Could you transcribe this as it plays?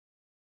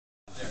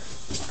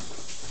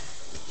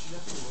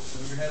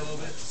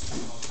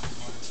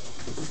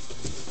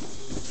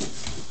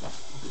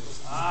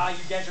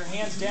You got your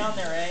hands down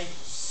there, eh?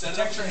 Set it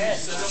up with your hands.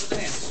 Set it up with the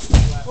hands.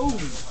 Ooh.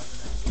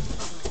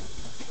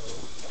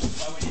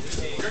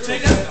 Your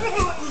takedown.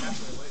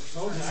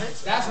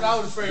 That's what I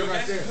was afraid of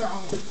right there.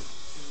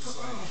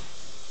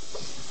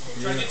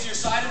 Try to get to your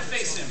side and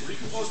face him.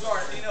 Recompose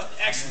guard. You know,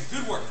 excellent.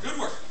 Good work. Good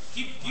work.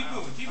 Keep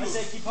moving. Keep moving. I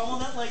say keep pulling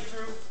that leg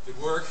through. Good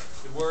work.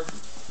 Good work.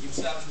 Keep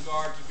establishing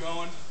guard. Keep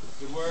going.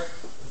 Good work.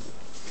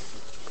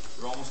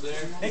 You're almost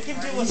there. Make him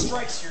deal with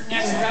strikes here.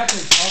 Exactly.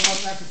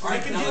 Alright,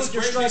 Make him now deal let's with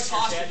your bring this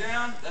strikes posture here,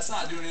 down. That's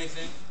not doing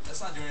anything. That's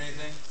not doing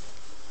anything.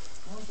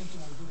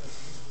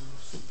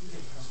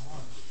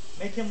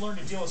 Make him learn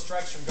to deal with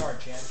strikes from guard,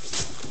 Chad.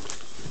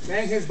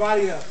 Bang his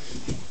body up.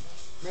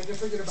 Make him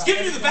forget about He's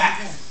giving you the back.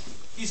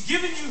 He's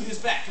giving you his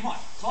back. Come on.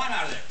 Climb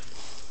out of there.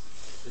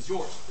 It's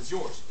yours. It's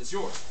yours. It's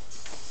yours.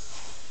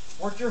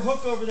 Work your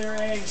hook over there,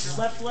 eh? With your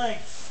left leg.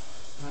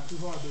 Not too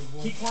hard, big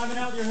boy. Keep climbing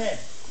out with your head.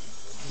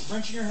 Just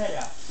wrenching your head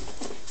out.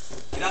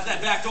 Get out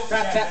that back. Don't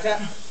Tap, tap,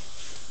 tap.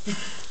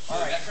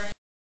 Alright.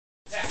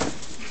 Attack.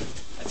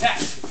 Attack.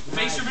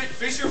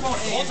 Face your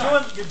opponent. Hey, Hold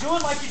time. you're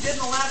doing like you did in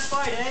the last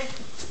fight, eh?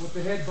 With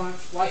the head bunch.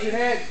 Watch your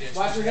head. Yeah,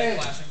 Watch your head.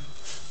 flashing.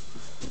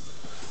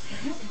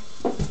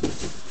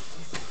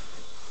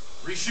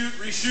 Reshoot,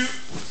 reshoot.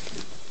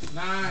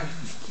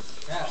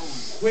 Nice. Tap.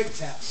 Quick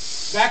tap.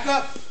 Back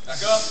up.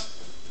 Back up.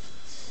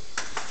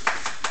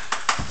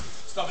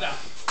 Stop it out.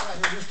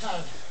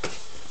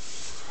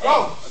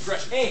 Go.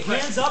 Aggression. Hey,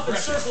 aggression. hands up and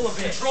Aggression. circle a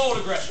bit. Controlled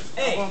aggression.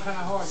 Hey, Going kind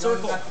of hard.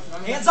 circle. You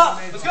only Hands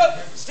got up. to Let's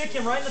go. Stick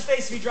him right in the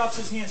face if he drops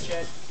his hands,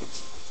 Chad.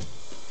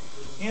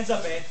 Hands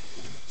up, eh?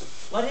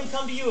 Let him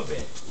come to you a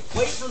bit.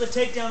 Wait for the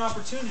takedown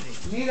opportunity.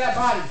 Need that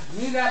body.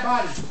 Need that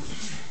body. Gotta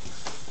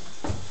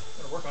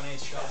work on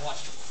A's shot. Gotta watch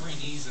free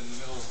knees in the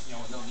middle,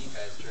 no knee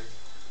pads trick.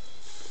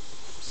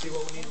 See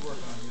what we need to work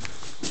on here.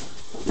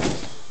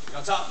 Get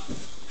on top.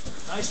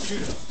 Nice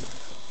judo.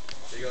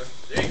 There you go.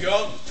 There you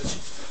go.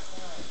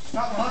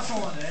 Stop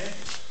hustling, eh?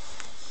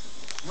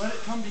 Let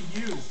it come to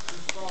you.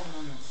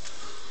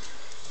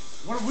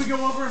 What did we go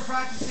over in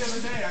practice the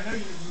other day? I know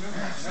you remember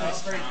that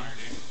stuff. Nice counter,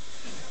 dude.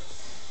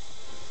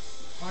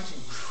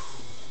 Punching.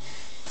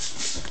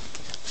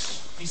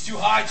 He's too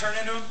high. Turn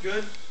into him.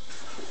 Good.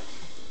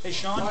 Hey,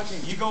 Sean,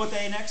 you go with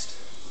A next.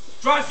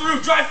 Drive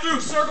through.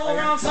 Circle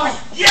around. Side.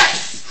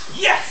 Yes.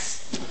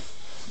 Yes.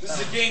 This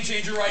is a game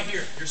changer right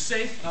here. You're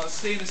safe. Now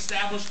stay in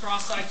established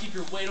cross side. Keep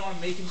your weight on.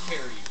 Make him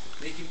carry you.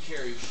 Make him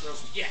carry you.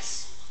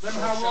 Yes.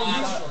 Remember how long you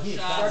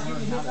Short Start shots.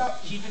 keeping his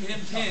up. Keeping him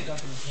pinned.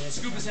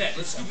 Scoop his head.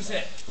 Let's scoop his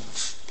head.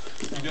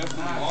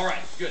 All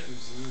right. Good.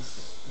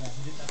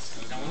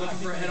 Now we're looking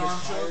for a head arm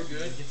choke.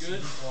 Good.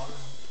 Good.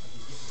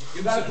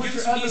 You gotta put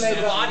your other leg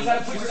up. You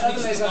gotta put your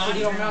other leg up so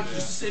you don't mount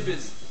just to stay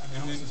busy.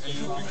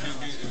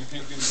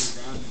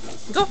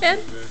 Go ahead.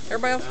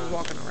 Everybody else is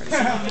walking already.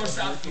 One more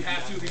stop if you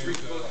have to. If you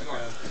reach both the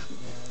guard.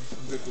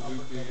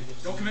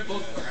 Don't commit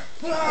both.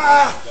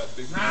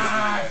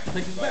 Nice.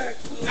 Take his back.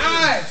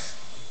 Nice.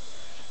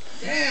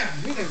 Damn.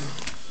 He didn't.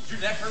 Did your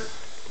neck hurt?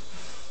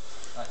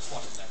 Alright, just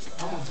watch his neck.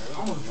 I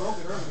almost broke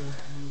it earlier.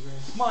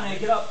 Come on, A,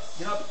 get up.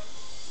 Get up.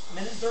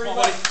 Minute 30 Come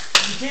on, left.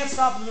 You can't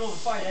stop in the middle of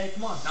the fight, A.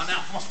 Come on. Now,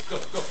 come on. Go.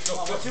 Come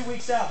on, we're 2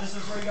 weeks out. This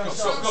is where you gotta Go.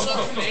 start.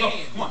 Come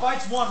The on.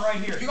 fight's won right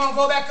here. You gonna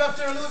go back up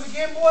there and lose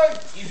again, boy?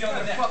 Easy on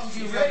the neck. Fucking Easy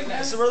get on ready, the man.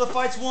 neck. This is where the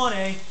fight's won,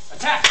 A.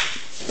 Attack.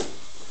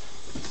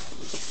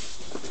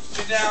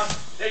 Sit down.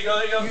 There you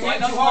go. You Lighten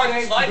ain't up too the hard,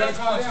 punches. eh? Lighten You up the better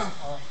calm punches. down.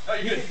 Oh,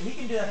 you're good. He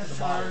can do that to the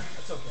body.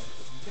 That's okay.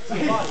 To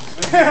the body.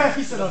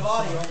 He said The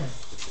body only.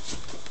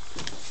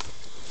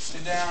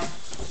 Sit down.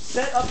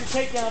 Set up your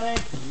takedown, A.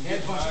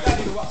 Head punch. You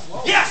gotta do what?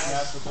 Whoa. Yes!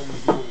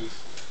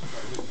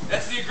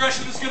 That's the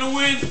aggression that's going to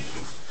win.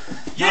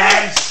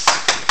 Yes!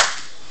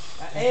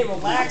 A,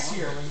 relax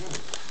here.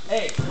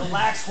 A,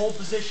 relax, hold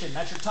position.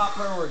 That's your top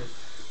priority.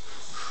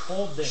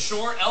 Hold this.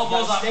 Short You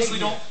elbows, gotta stay obviously,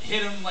 here. don't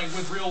hit him like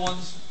with real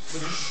ones.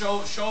 But just show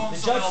him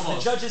some The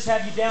elbows. judges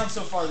have you down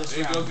so far this There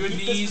you round. go. Good Keep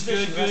this knees.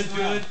 position the rest of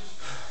the round. Good.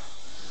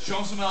 Show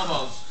him some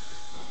elbows.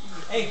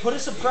 Hey, put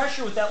us some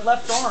pressure with that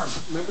left arm.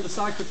 Remember the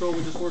side control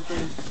we just worked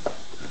on?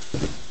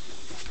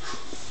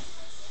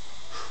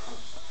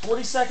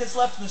 40 seconds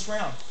left in this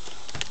round.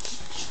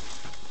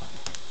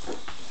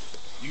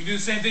 You can do the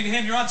same thing to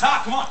him. You're on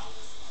top. Come on.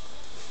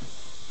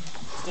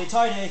 Stay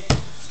tight, A.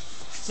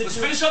 Let's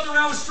finish up the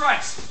round with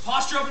strikes.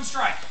 Posture up and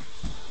strike.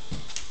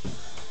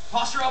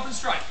 Posture up and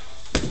strike.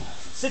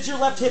 Sit your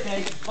left hip,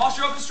 A.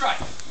 Posture up and strike.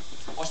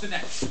 Watch the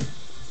neck.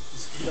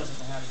 He doesn't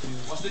know how to do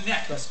Watch the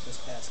neck. precipice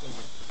pass.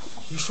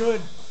 You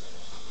should.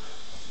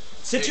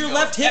 Sit There your you go.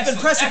 left hip and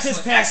Excellent, precipice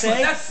excellent, pass, excellent.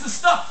 A. That's the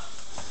stuff.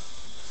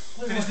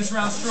 Finish this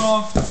round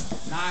strong.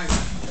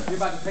 Nice. You're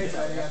about to pace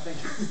out here, I think.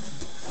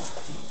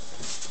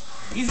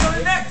 He's on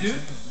the neck, dude.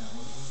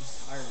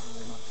 He's tired and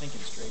they're not thinking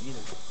straight either.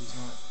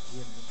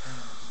 He hasn't been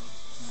training like me.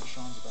 Now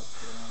Sean's about to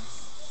put it on.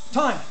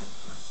 Time!